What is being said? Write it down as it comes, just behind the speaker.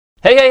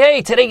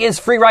Hey, today is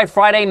Free Ride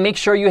Friday. Make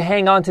sure you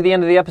hang on to the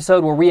end of the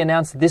episode where we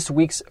announce this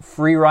week's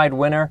free ride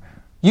winner.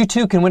 You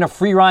too can win a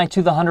free ride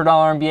to the $100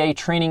 MBA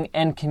training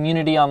and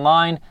community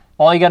online.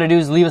 All you got to do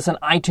is leave us an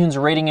iTunes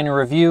rating and a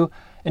review,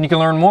 and you can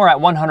learn more at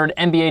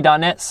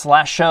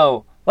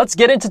 100mba.net/show. Let's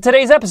get into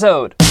today's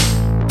episode.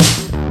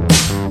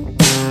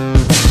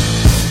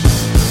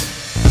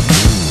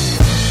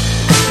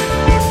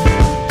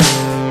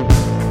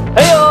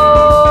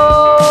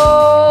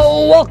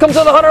 Welcome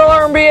to the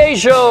 $100 MBA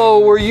show,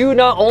 where you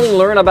not only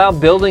learn about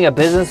building a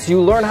business, you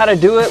learn how to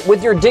do it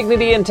with your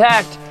dignity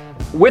intact,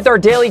 with our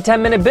daily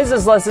 10-minute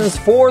business lessons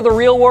for the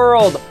real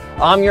world.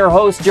 I'm your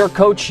host, your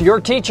coach, your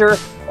teacher,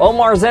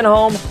 Omar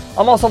Zenhom.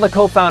 I'm also the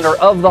co-founder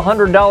of the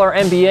 $100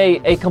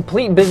 MBA, a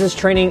complete business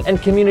training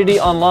and community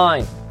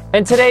online.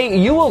 And today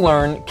you will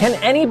learn, can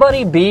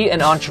anybody be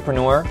an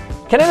entrepreneur?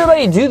 Can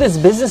anybody do this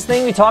business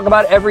thing we talk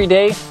about every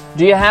day?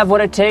 Do you have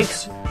what it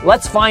takes?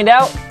 Let's find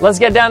out. Let's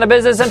get down to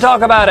business and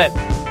talk about it.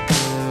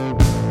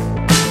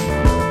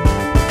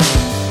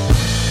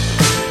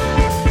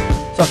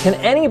 So can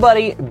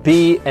anybody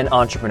be an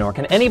entrepreneur?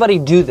 Can anybody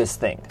do this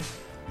thing?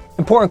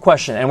 Important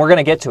question, and we're going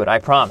to get to it, I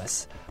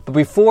promise. But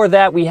before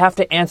that, we have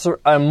to answer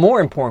a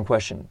more important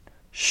question.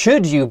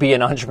 Should you be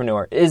an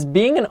entrepreneur? Is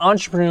being an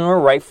entrepreneur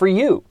right for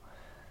you?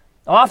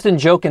 I often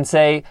joke and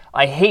say,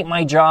 I hate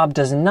my job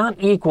does not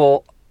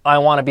equal I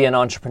want to be an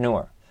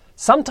entrepreneur.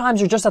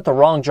 Sometimes you're just at the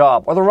wrong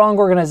job or the wrong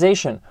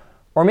organization,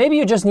 or maybe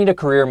you just need a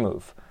career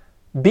move.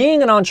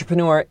 Being an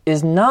entrepreneur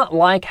is not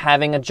like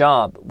having a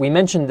job. We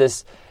mentioned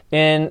this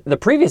in the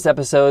previous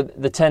episode,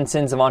 The 10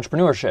 Sins of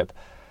Entrepreneurship.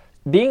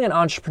 Being an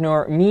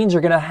entrepreneur means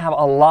you're going to have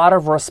a lot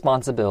of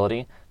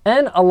responsibility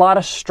and a lot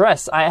of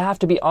stress. I have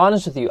to be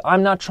honest with you.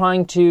 I'm not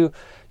trying to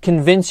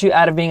convince you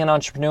out of being an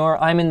entrepreneur.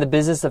 I'm in the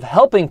business of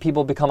helping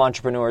people become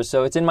entrepreneurs.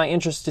 So it's in my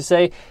interest to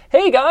say,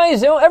 hey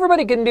guys,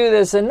 everybody can do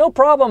this and no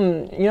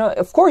problem.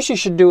 Of course you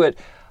should do it.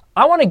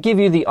 I want to give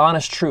you the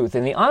honest truth.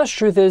 And the honest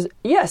truth is,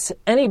 yes,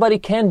 anybody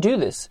can do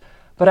this,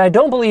 but I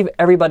don't believe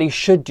everybody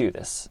should do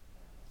this.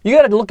 You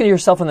got to look at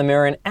yourself in the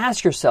mirror and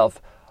ask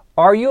yourself,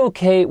 are you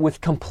okay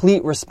with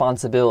complete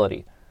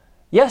responsibility?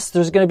 Yes,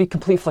 there's going to be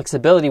complete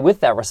flexibility with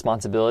that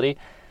responsibility,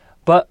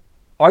 but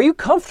are you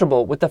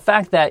comfortable with the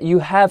fact that you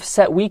have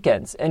set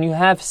weekends and you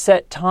have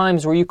set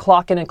times where you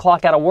clock in and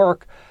clock out of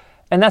work,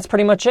 and that's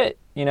pretty much it?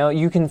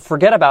 You can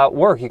forget about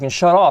work. You can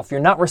shut off. You're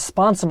not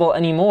responsible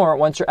anymore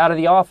once you're out of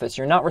the office.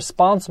 You're not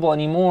responsible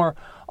anymore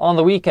on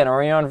the weekend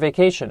or you're on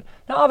vacation.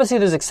 Now, obviously,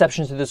 there's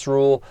exceptions to this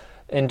rule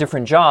in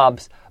different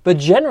jobs, but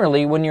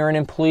generally, when you're an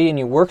employee and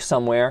you work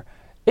somewhere,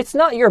 it's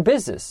not your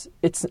business.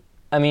 It's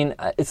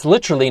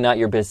literally not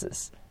your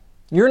business.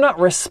 You're not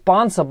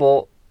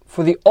responsible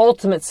for the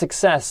ultimate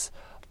success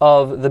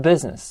of the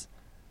business.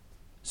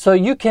 So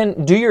you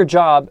can do your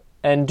job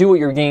and do what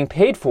you're getting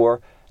paid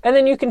for, and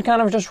then you can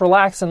kind of just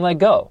relax and let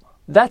go.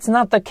 That's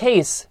not the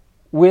case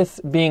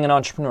with being an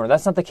entrepreneur.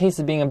 That's not the case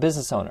with being a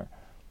business owner.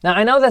 Now,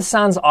 I know that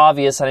sounds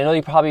obvious, and I know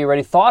you probably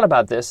already thought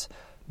about this,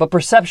 but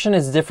perception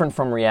is different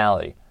from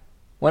reality.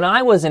 When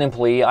I was an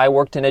employee, I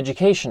worked in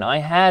education. I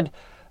had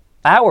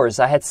hours.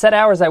 I had set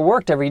hours I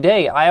worked every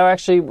day.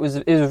 It was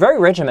very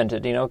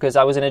regimented, because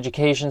I was in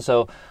education,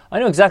 so I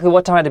knew exactly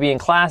what time I had to be in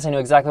class. I knew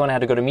exactly when I had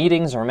to go to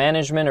meetings or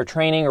management or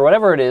training or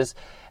whatever it is,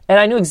 and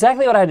I knew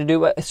exactly what I had to do.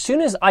 But as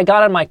soon as I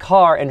got in my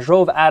car and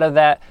drove out of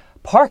that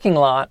parking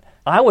lot,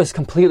 I was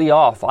completely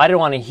off. I didn't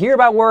want to hear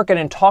about work. I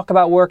didn't talk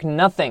about work,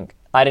 nothing.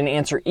 I didn't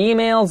answer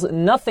emails,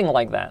 nothing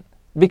like that.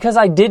 Because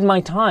I did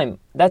my time.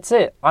 That's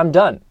it. I'm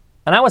done.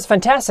 And I was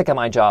fantastic at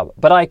my job,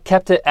 but I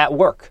kept it at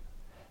work.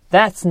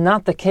 That's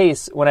not the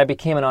case when I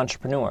became an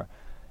entrepreneur.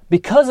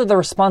 Because of the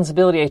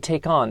responsibility I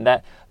take on,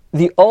 that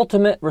the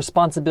ultimate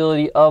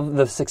responsibility of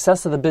the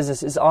success of the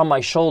business is on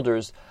my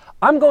shoulders,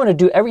 I'm going to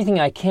do everything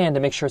I can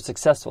to make sure it's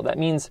successful. That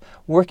means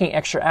working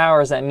extra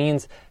hours. That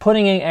means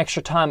putting in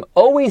extra time,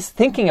 always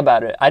thinking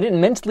about it. I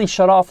didn't mentally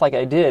shut off like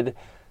I did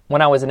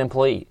when I was an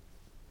employee.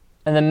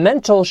 And the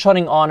mental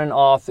shutting on and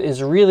off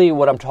is really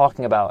what I'm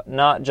talking about,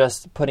 not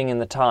just putting in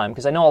the time.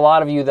 Because I know a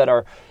lot of you that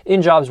are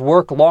in jobs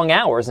work long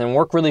hours and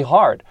work really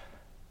hard.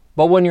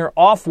 But when you're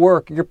off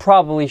work, you're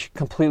probably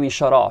completely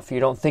shut off. You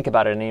don't think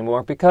about it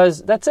anymore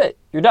because that's it.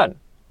 You're done.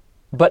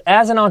 But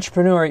as an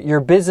entrepreneur, your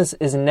business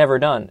is never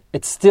done.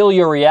 It's still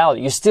your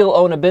reality. You still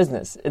own a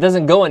business. It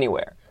doesn't go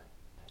anywhere.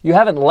 You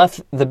haven't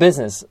left the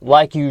business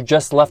like you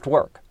just left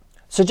work.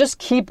 So just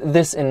keep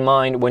this in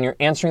mind when you're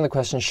answering the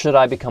question, should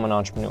I become an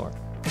entrepreneur?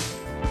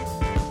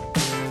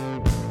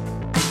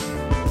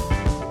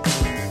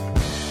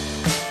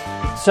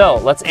 So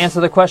let's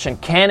answer the question,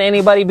 can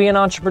anybody be an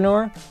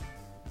entrepreneur?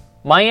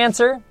 My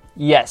answer,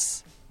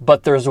 yes,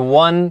 but there's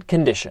one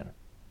condition.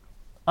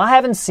 I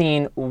haven't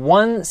seen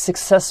one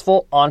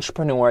successful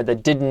entrepreneur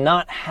that did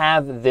not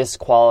have this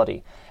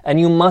quality, and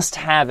you must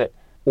have it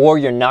or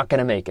you're not going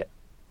to make it.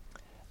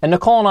 And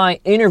Nicole and I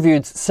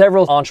interviewed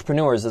several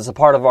entrepreneurs as a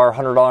part of our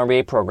 $100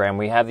 MBA program.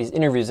 We have these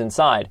interviews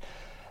inside.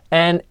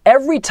 And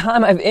every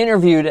time I've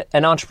interviewed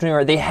an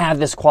entrepreneur, they have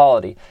this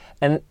quality.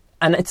 And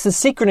it's the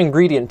secret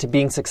ingredient to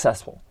being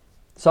successful.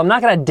 So I'm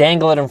not going to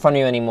dangle it in front of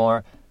you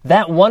anymore.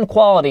 That one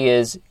quality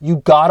is you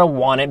got to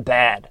want it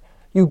bad.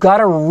 You got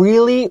to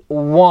really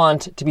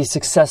want to be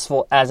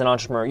successful as an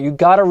entrepreneur. You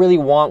got to really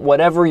want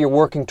whatever you're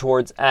working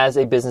towards as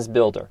a business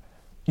builder.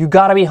 You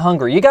got to be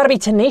hungry. You got to be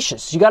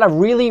tenacious. You got to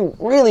really,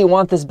 really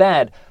want this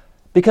bad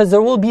because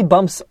there will be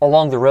bumps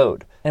along the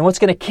road. And what's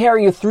going to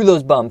carry you through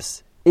those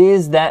bumps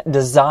is that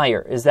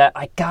desire, is that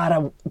I got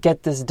to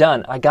get this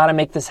done. I got to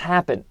make this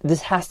happen.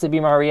 This has to be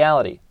my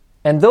reality.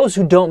 And those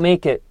who don't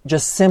make it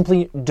just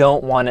simply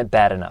don't want it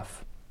bad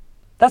enough.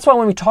 That's why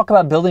when we talk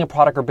about building a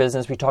product or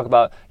business, we talk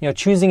about,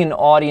 choosing an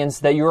audience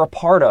that you're a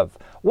part of.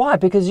 Why?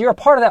 Because you're a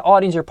part of that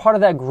audience, you're part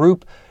of that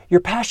group, you're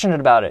passionate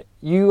about it.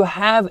 You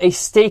have a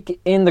stake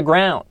in the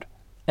ground,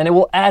 and it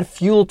will add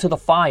fuel to the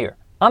fire.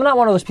 I'm not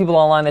one of those people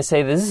online that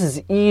say that this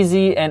is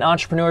easy and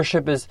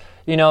entrepreneurship is,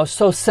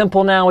 so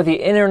simple now with the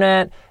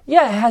internet.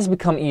 Yeah, it has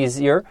become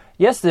easier.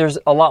 Yes, there's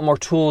a lot more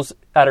tools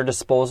at our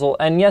disposal.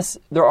 And yes,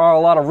 there are a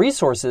lot of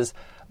resources,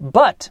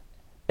 but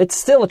it's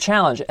still a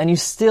challenge and you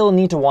still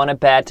need to want it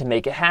bad to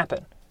make it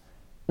happen.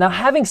 Now,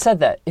 having said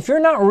that, if you're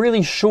not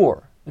really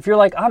sure, if you're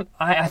like,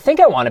 I think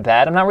I want it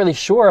bad, I'm not really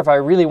sure if I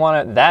really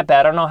want it that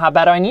bad, I don't know how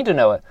bad I need to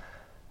know it.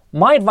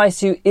 My advice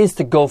to you is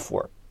to go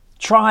for it.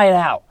 Try it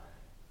out.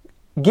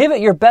 Give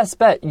it your best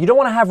bet. You don't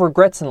want to have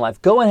regrets in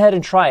life. Go ahead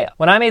and try it.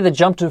 When I made the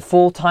jump to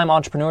full-time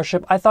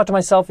entrepreneurship, I thought to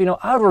myself,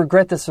 I would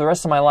regret this for the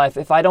rest of my life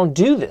if I don't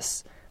do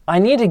this. I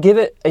need to give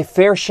it a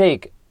fair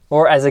shake,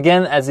 or as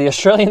the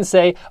Australians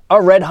say, a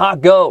red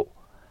hot go.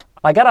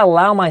 I got to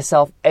allow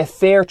myself a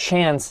fair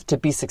chance to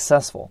be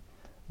successful.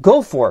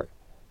 Go for it.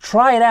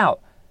 Try it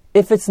out.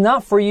 If it's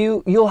not for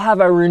you, you'll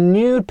have a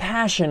renewed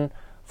passion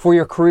for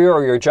your career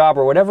or your job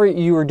or whatever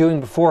you were doing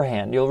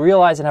beforehand. You'll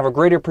realize and have a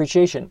greater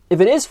appreciation.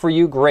 If it is for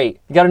you, great.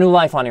 You got a new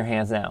life on your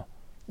hands now.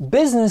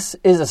 Business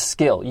is a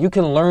skill. You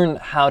can learn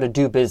how to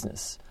do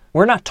business.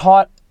 We're not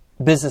taught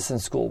business in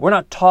school. We're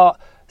not taught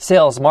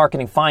sales,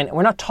 marketing, finance.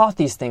 We're not taught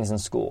these things in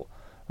school,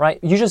 right?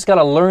 You just got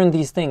to learn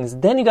these things.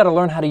 Then you got to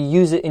learn how to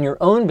use it in your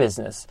own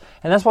business.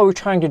 And that's what we're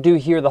trying to do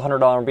here, the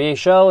 $100 MBA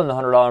show and the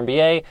 $100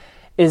 MBA,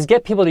 is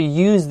get people to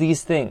use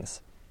these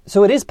things.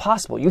 So it is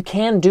possible. You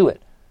can do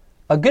it.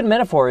 A good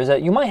metaphor is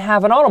that you might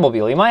have an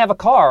automobile, you might have a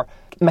car,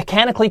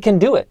 mechanically can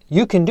do it.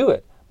 You can do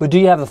it. But do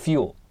you have the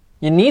fuel?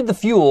 You need the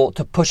fuel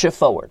to push it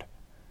forward.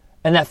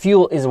 And that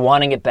fuel is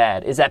wanting it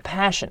bad, is that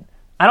passion.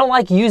 I don't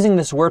like using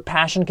this word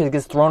passion because it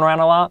gets thrown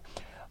around a lot.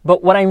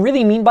 But what I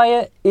really mean by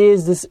it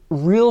is this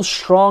real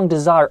strong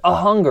desire, a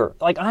hunger.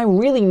 Like, I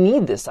really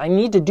need this. I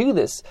need to do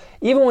this.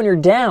 Even when you're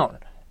down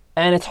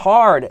and it's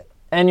hard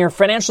and you're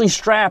financially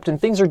strapped and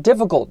things are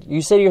difficult,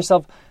 you say to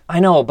yourself, I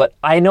know, but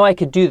I know I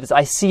could do this.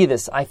 I see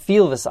this. I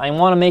feel this. I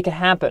want to make it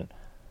happen.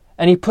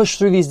 And you push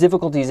through these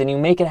difficulties and you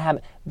make it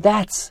happen.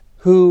 That's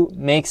who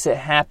makes it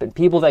happen.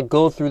 People that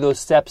go through those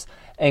steps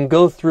and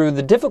go through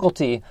the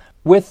difficulty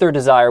with their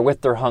desire,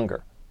 with their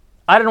hunger.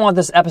 I don't want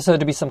this episode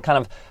to be some kind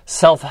of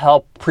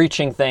self-help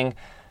preaching thing.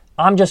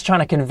 I'm just trying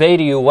to convey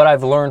to you what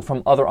I've learned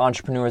from other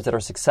entrepreneurs that are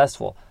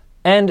successful.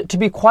 And to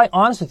be quite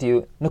honest with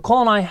you,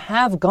 Nicole and I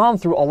have gone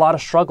through a lot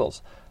of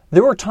struggles.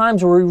 There were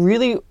times where we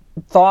really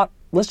thought,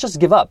 let's just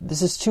give up.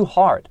 This is too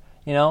hard,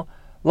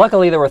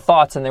 Luckily, there were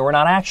thoughts and there were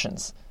not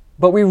actions.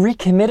 But we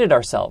recommitted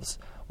ourselves.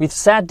 We've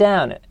sat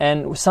down,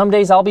 and some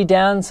days I'll be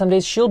down, some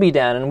days she'll be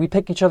down, and we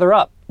pick each other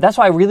up. That's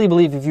why I really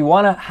believe if you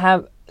want to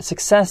have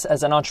success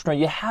as an entrepreneur,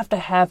 you have to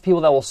have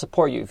people that will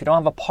support you. If you don't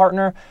have a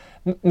partner,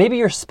 maybe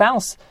your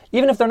spouse,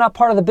 even if they're not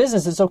part of the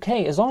business, it's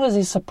okay. As long as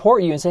they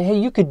support you and say, hey,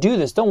 you could do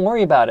this. Don't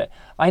worry about it.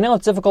 I know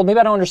it's difficult. Maybe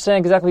I don't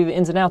understand exactly the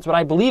ins and outs, but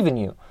I believe in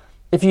you.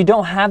 If you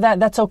don't have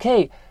that, that's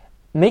okay.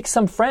 Make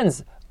some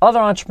friends, other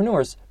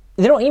entrepreneurs.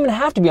 They don't even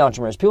have to be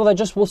entrepreneurs, people that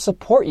just will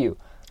support you.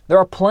 There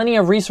are plenty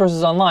of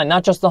resources online,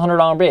 not just the $100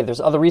 MBA.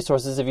 There's other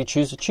resources if you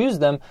choose to choose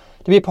them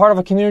to be a part of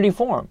a community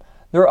forum.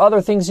 There are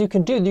other things you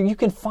can do. You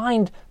can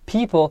find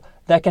people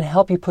that can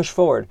help you push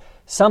forward.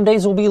 Some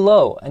days will be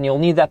low and you'll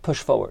need that push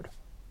forward.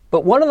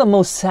 But one of the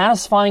most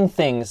satisfying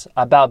things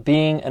about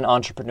being an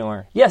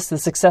entrepreneur, yes, the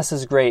success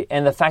is great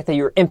and the fact that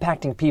you're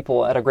impacting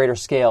people at a greater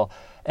scale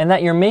and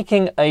that you're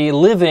making a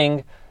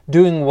living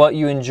doing what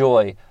you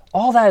enjoy,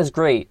 all that is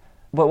great.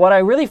 But what I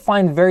really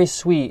find very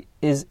sweet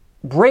is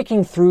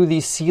breaking through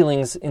these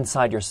ceilings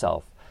inside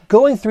yourself.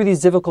 Going through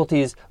these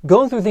difficulties,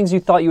 going through things you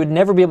thought you would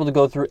never be able to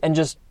go through and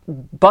just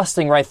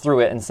busting right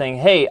through it and saying,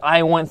 hey,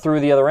 I went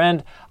through the other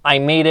end, I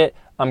made it,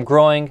 I'm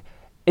growing.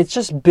 It's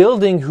just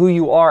building who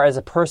you are as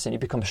a person. You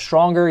become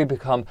stronger, you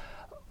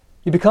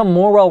become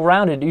more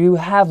well-rounded, you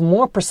have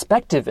more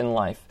perspective in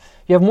life.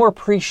 You have more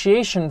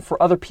appreciation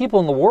for other people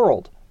in the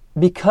world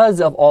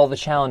because of all the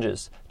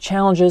challenges.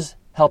 Challenges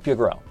help you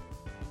grow.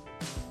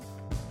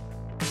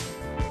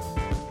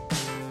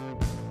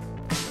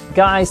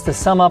 Guys, to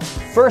sum up,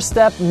 first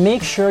step,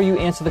 make sure you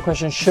answer the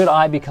question, should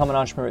I become an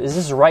entrepreneur? Is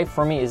this right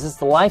for me? Is this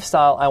the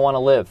lifestyle I want to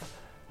live?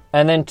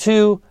 And then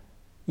 2,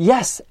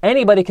 yes,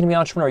 anybody can be an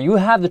entrepreneur. You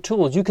have the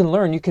tools, you can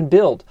learn, you can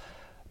build,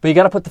 but you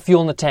got to put the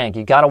fuel in the tank.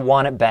 You got to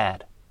want it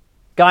bad.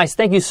 Guys,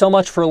 thank you so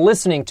much for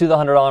listening to the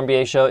 $100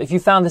 MBA Show. If you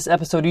found this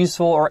episode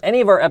useful or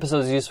any of our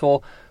episodes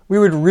useful, we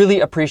would really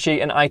appreciate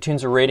an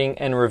iTunes rating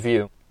and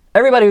review.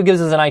 Everybody who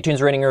gives us an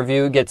iTunes rating and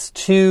review gets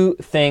two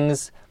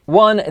things.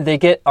 One, they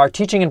get our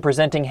Teaching and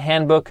Presenting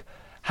Handbook,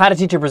 How to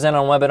Teach and Present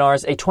on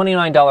Webinars, a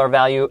 $29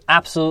 value,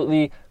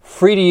 absolutely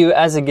free to you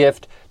as a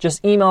gift.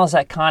 Just email us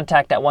at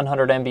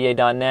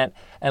contact@100mba.net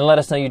and let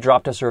us know you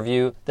dropped us a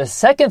review. The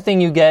second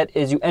thing you get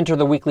is you enter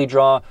the weekly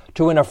draw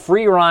to win a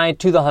free ride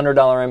to the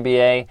 $100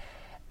 MBA.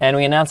 And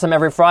we announce them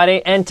every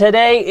Friday. And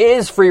today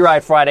is Free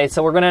Ride Friday,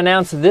 so we're going to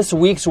announce this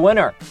week's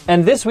winner.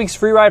 And this week's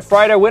Free Ride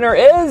Friday winner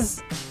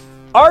is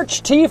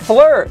Arch T.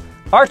 Flirt.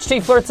 Arch T.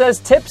 Flirt says,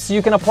 tips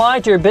you can apply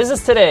to your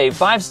business today.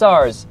 5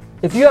 stars.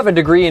 If you have a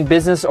degree in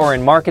business or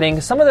in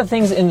marketing, some of the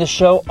things in the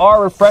show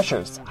are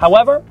refreshers.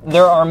 However,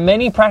 there are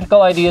many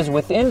practical ideas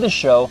within the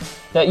show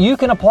that you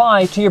can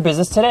apply to your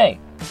business today.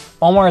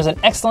 Omar is an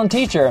excellent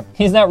teacher.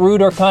 He's not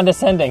rude or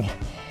condescending.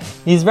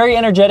 He's very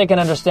energetic and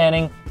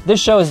understanding. This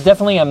show is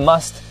definitely a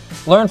must.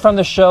 Learn from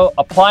the show,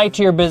 apply it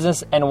to your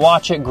business, and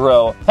watch it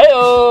grow.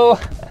 Hey-oh!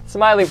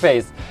 Smiley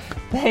face.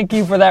 Thank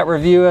you for that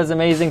review. It was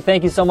amazing.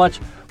 Thank you so much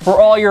for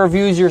all your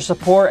reviews, your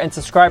support, and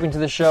subscribing to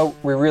the show.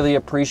 We really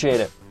appreciate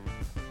it.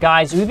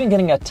 Guys, we've been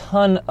getting a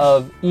ton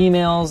of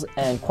emails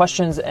and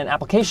questions and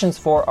applications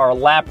for our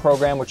lab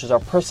program, which is our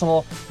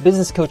personal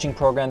business coaching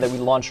program that we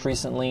launched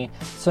recently.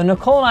 So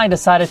Nicole and I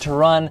decided to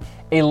run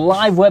a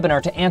live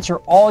webinar to answer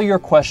all your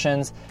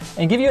questions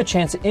and give you a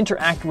chance to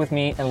interact with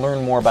me and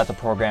learn more about the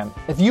program.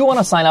 If you want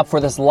to sign up for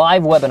this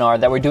live webinar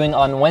that we're doing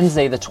on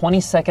Wednesday, the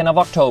 22nd of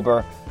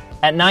October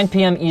at 9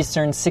 p.m.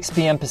 Eastern, 6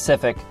 p.m.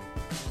 Pacific,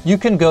 you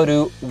can go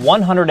to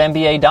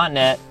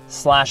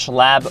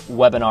 100mba.net/lab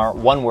webinar,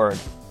 one word.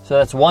 So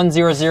that's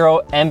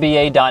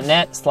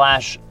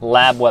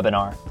 100mba.net/lab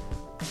webinar.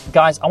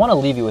 Guys, I want to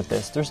leave you with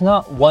this. There's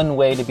not one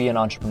way to be an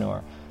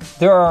entrepreneur.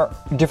 There are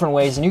different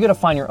ways, and you got to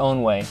find your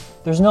own way.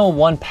 There's no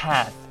one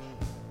path.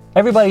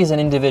 Everybody is an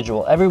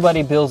individual.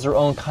 Everybody builds their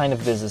own kind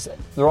of business,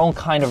 their own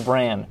kind of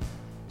brand.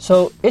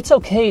 So it's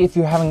okay if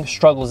you're having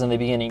struggles in the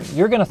beginning.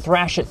 You're going to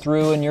thrash it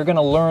through, and you're going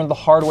to learn the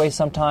hard way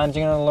sometimes.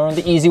 You're going to learn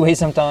the easy way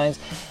sometimes.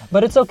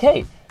 But it's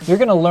okay. You're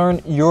going to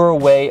learn your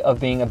way of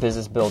being a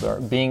business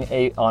builder, being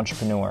an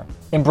entrepreneur.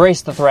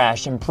 Embrace the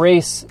thrash.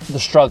 Embrace the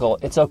struggle.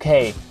 It's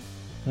okay.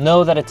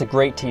 Know that it's a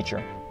great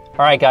teacher.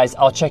 All right, guys,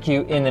 I'll check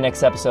you in the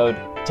next episode.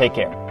 Take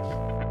care.